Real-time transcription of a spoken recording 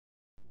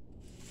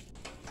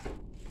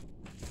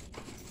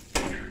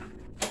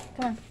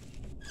Come on.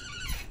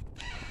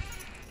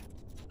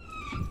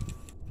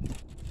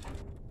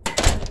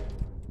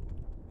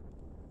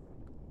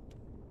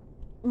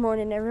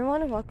 Morning,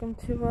 everyone, and welcome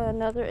to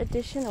another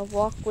edition of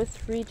Walk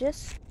with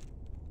Regis.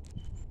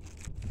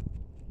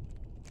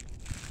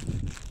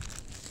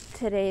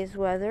 Today's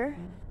weather.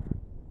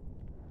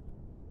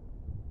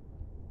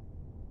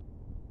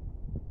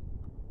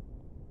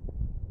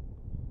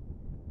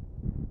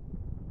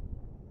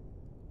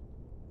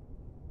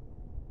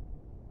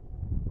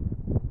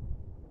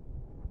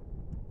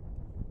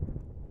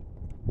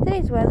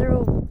 Today's weather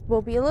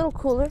will be a little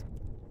cooler,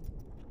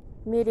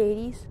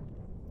 mid-80s,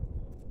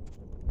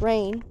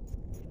 rain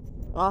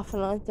off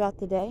and on throughout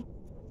the day.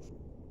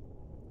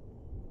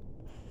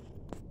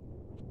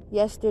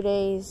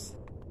 Yesterday's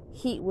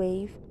heat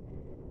wave,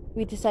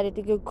 we decided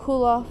to go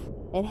cool off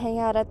and hang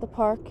out at the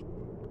park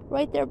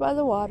right there by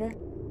the water.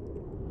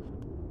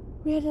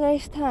 We had a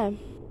nice time.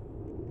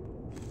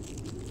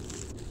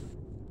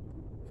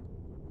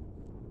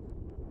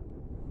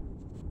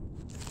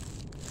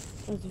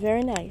 It was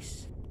very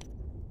nice.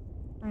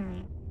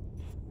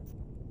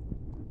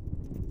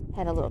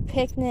 Had a little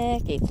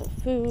picnic, ate some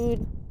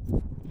food,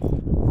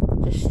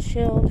 just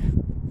chilled,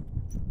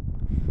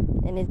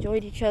 and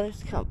enjoyed each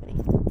other's company.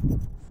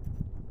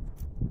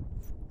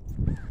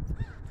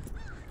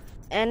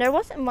 And there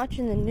wasn't much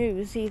in the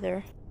news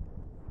either.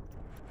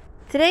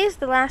 Today is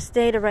the last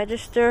day to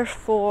register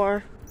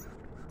for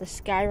the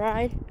Sky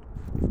Ride.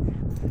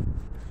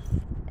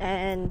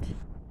 And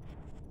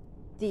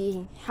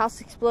the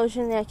house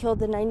explosion that killed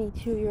the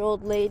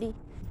 92-year-old lady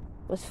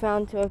was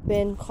found to have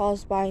been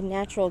caused by a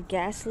natural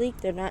gas leak.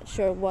 They're not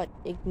sure what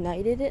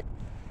ignited it,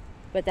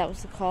 but that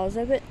was the cause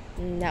of it,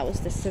 and that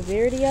was the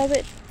severity of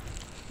it,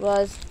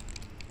 was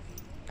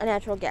a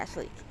natural gas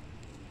leak.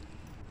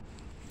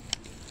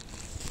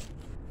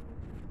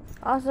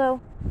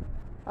 Also,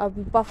 a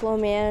Buffalo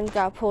man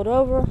got pulled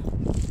over,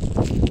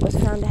 was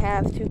found to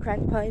have 2 crack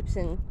pipes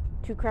and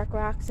 2 crack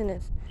rocks in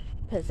his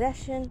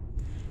possession.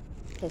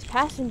 His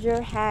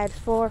passenger had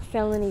 4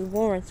 felony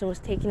warrants and was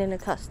taken into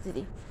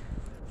custody.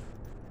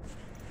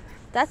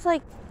 That's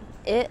like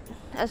it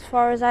as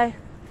far as I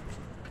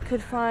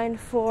could find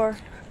for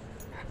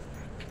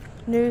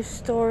news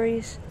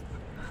stories.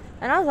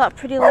 And I was up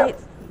pretty late,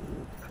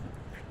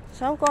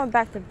 so I'm going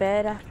back to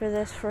bed after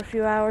this for a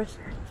few hours.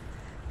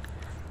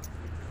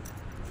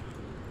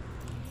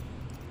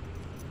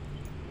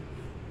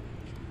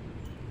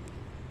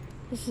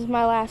 This is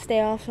my last day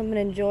off, so I'm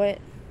gonna enjoy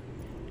it.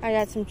 I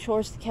got some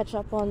chores to catch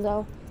up on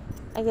though.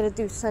 I gotta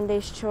do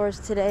Sunday's chores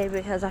today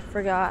because I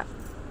forgot.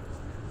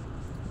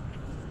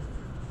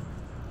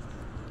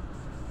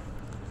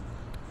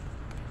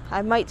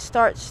 I might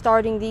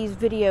starting these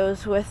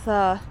videos with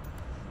a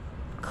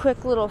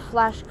quick little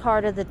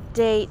flashcard of the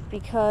date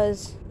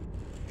because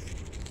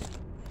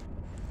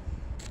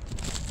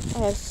I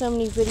have so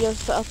many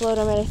videos to upload.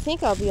 I mean, I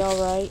think I'll be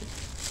alright.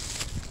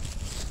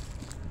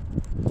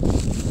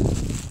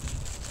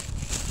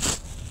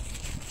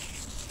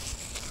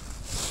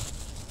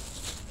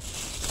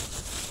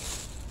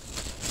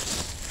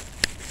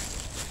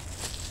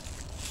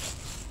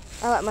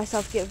 I let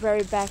myself get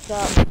very backed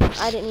up.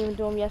 I didn't even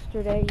do them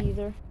yesterday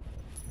either,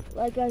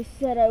 like I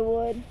said I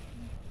would.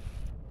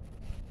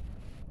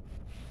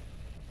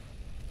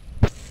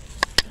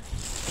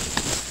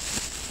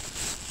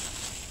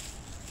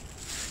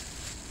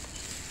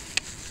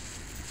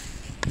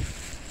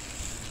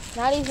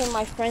 Not even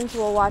my friends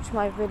will watch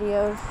my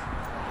videos.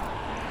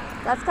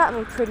 That's got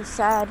me pretty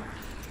sad.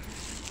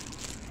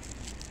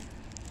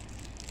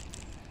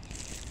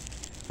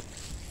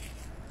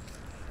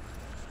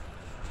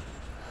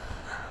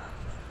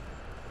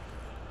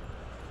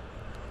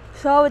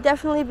 So I would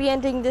definitely be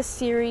ending this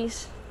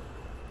series.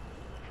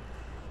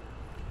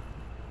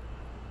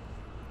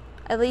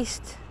 At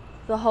least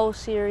the whole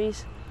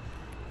series.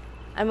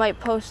 I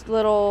might post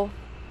little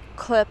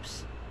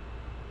clips.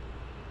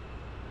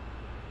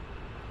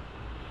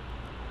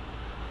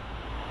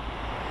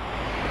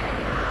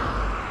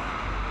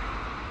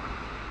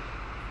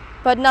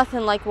 But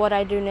nothing like what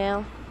I do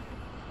now.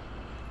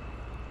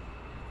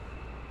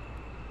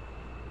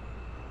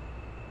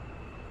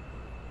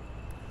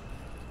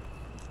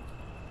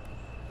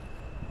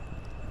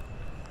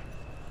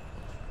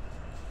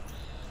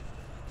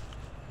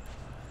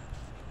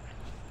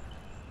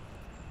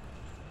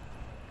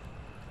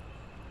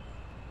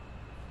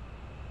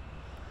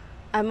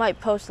 I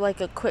might post like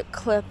a quick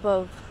clip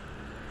of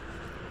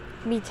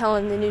me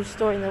telling the news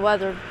story and the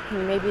weather,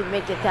 and maybe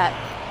make it that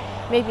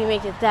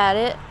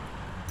it.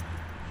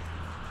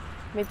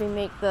 Maybe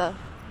make the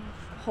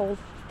whole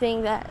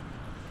thing that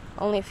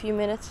only a few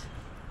minutes.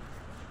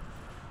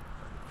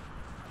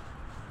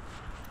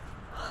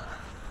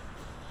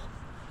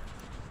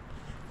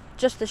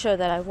 Just to show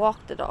that I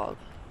walked the dog.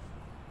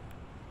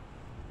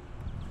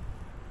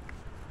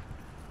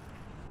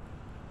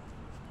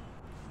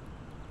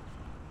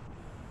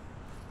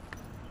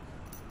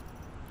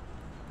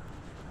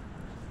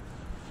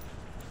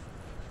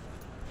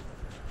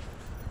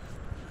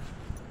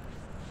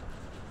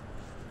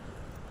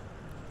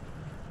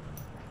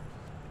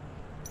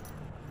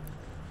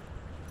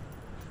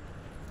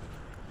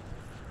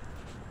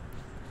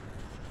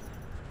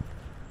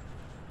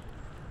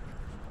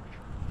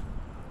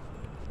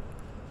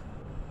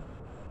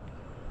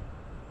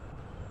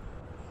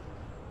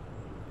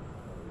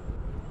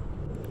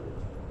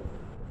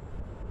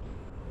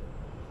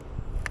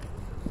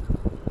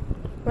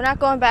 We're not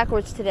going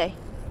backwards today.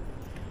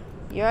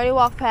 You already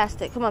walked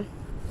past it. Come on.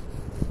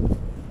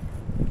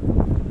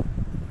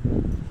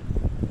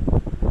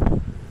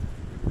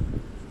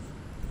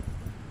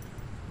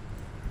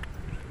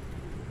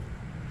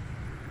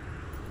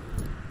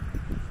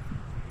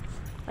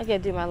 I gotta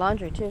do my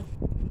laundry too.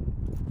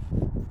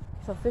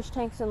 So fish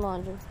tanks and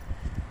laundry.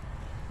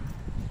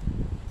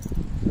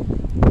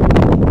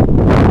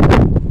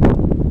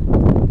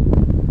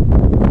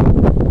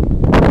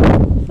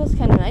 It feels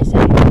kind of nice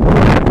out here.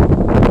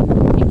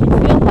 You can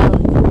feel how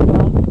it cooled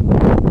off.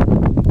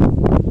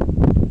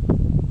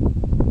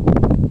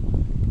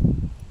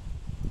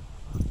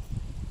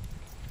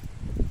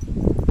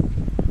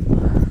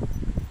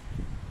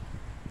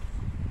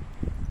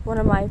 One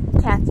of my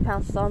cats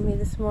pounced on me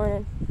this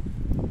morning.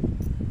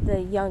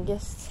 The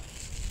youngest.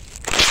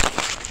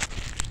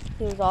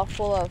 He was all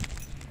full of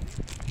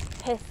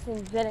piss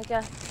and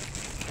vinegar.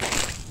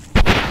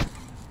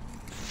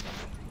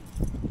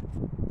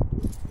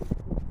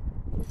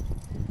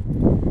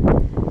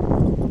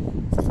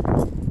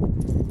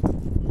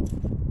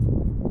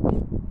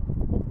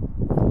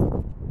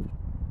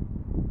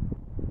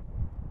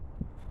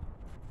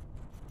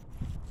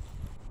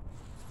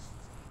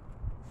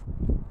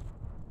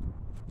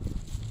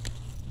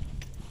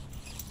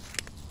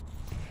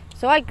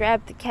 So I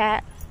grabbed the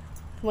cat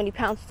when he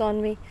pounced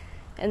on me,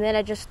 and then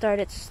I just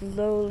started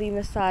slowly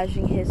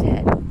massaging his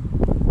head.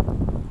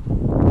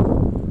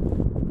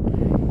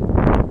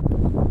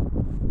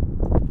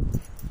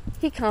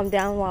 He calmed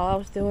down while I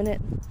was doing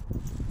it,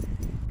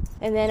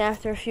 and then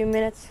after a few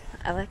minutes,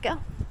 I let go,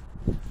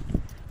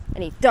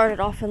 and he darted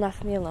off and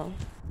left me alone.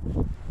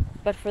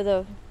 But for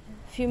the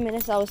few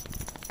minutes I was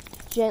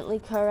gently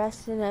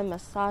caressing and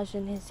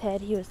massaging his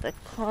head, he was the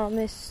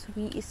calmest,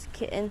 sweetest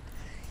kitten,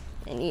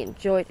 and he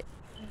enjoyed it.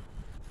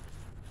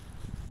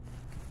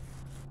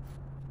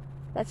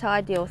 That's how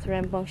I deal with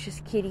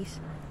rambunctious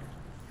kitties.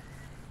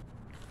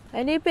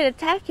 And they've been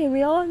attacking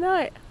me all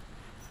night.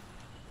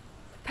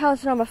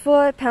 Pouncing on my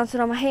foot,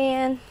 pouncing on my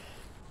hand,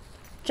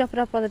 jumping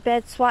up on the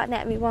bed, swatting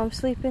at me while I'm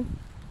sleeping.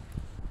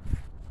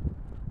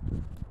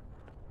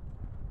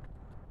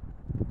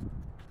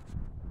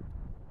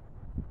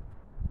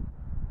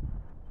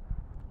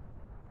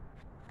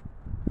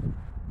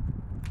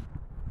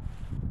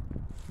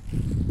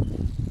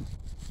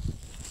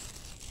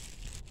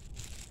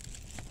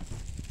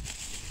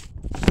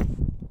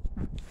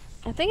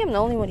 I think I'm the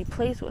only one he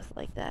plays with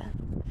like that.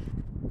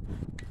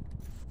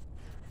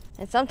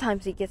 And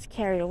sometimes he gets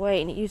carried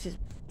away and he uses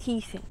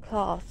teeth and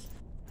claws.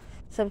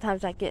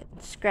 Sometimes I get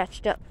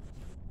scratched up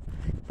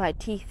by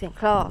teeth and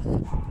claws.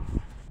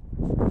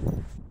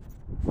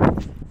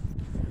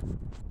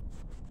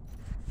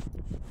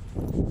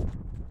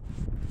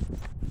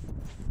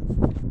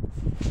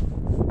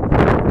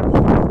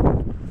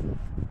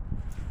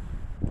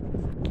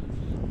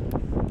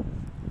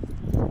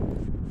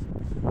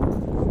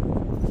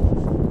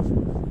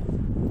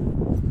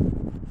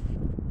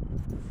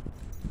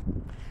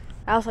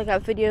 I also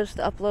got videos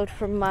to upload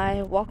from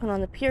my walking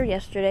on the pier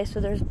yesterday, so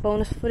there's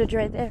bonus footage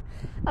right there.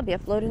 I'll be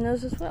uploading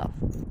those as well.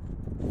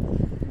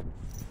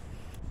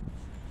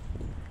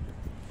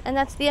 And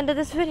that's the end of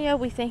this video.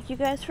 We thank you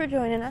guys for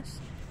joining us.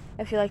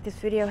 If you like this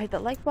video, hit the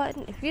like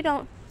button. If you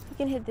don't, you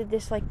can hit the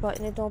dislike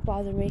button. It don't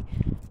bother me.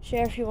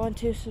 Share if you want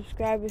to.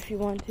 Subscribe if you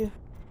want to.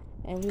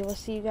 And we will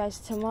see you guys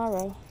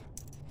tomorrow.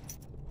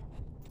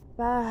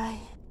 Bye.